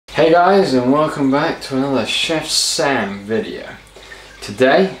Hey guys, and welcome back to another Chef Sam video.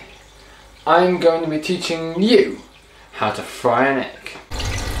 Today I'm going to be teaching you how to fry an egg.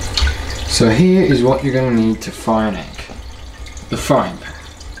 So here is what you're going to need to fry an egg. The frying pan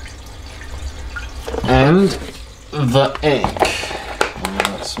and the egg. I've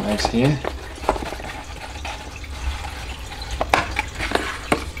got some eggs here.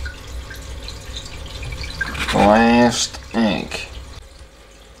 Last egg.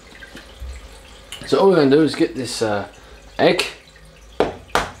 So all we're going to do is get this egg.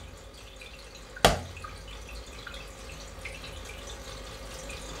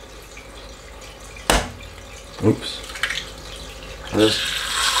 Oops.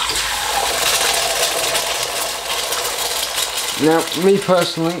 Now, me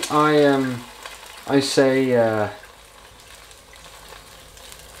personally, I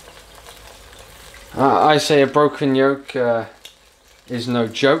say a broken yolk is no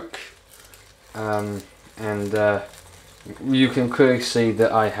joke. You can clearly see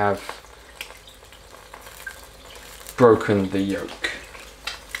that I have broken the yolk.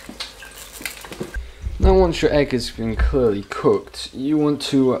 Now once your egg has been clearly cooked, you want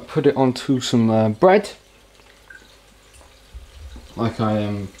to put it onto some bread, like I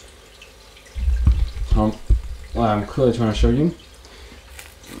am clearly trying to show you.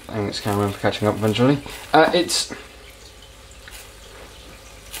 I think it's camera catching up eventually. It's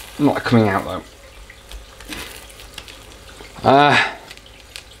not coming out though.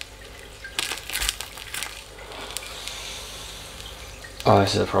 Oh,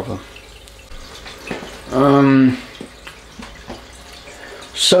 this is a problem.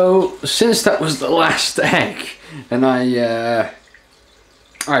 So since that was the last egg, and I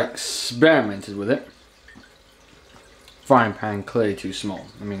experimented with it, frying pan clearly too small.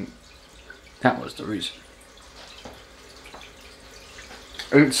 I mean, that was the reason.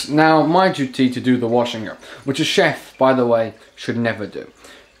 It's now my duty to do the washing up, which a chef, by the way, should never do.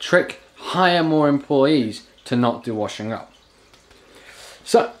 Trick, hire more employees to not do washing up.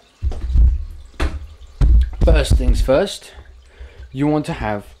 So, first things first, you want to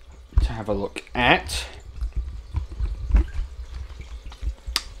have a look at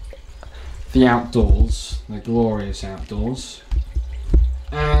the outdoors, the glorious outdoors,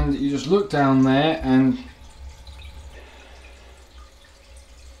 and you just look down there and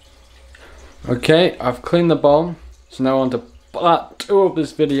okay, I've cleaned the bowl, so now on to part 2 of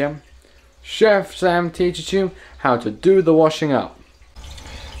this video. Chef Sam teaches you how to do the washing up.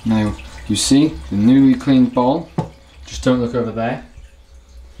 Now, you see the newly cleaned bowl, just don't look over there.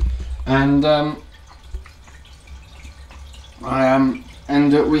 And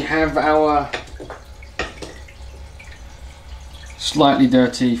we have our slightly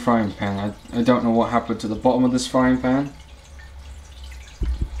dirty frying pan. I don't know what happened to the bottom of this frying pan.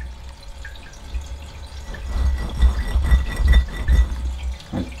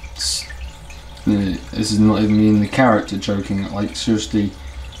 This is not even me in the character joking, like seriously,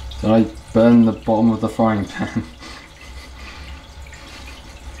 did I burn the bottom of the frying pan?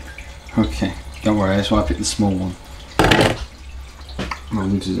 Okay, don't worry, that's why I picked the small one. I'll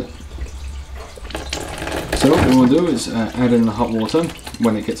use it. So what we'll do is add in the hot water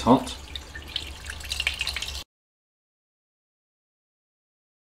when it gets hot.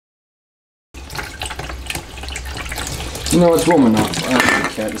 You know it's warm enough, I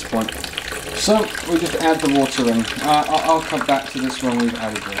don't care at this point. So we just add the water in. I'll come back to this when we've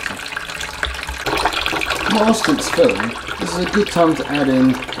added water. Whilst it's filling, this is a good time to add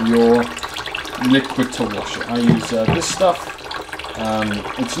in your liquid to wash it. I use this stuff.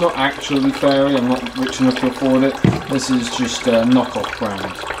 It's not actually fairy, I'm not rich enough to afford it. This is just a knockoff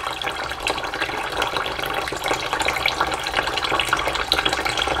brand.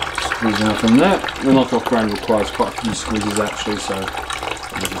 Squeeze enough in there. The knockoff brand requires quite a few squeezes actually, so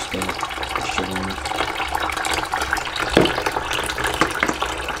I'll just push it on.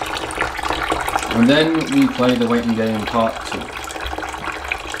 And then we play the waiting game in part 2.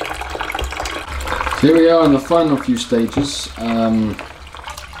 Here we are in the final few stages.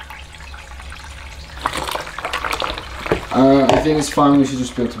 I think it's fine, we should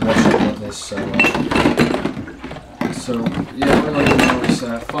just be able to wash it like this. So yeah, what I do now is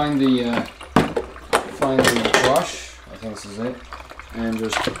find the brush, I think this is it, and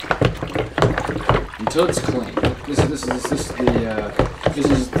just until it's clean. This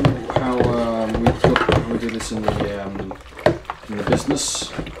is how we do this in the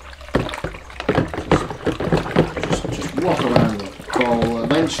business. Just walk around the bowl.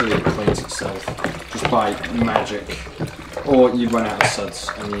 Eventually, it cleans itself just by magic. Or you run out of suds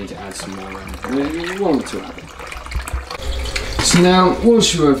and you need to add some more in. One or two add. So now,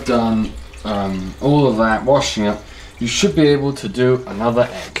 once you have done all of that washing up, you should be able to do another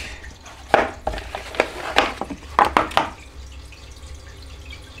egg.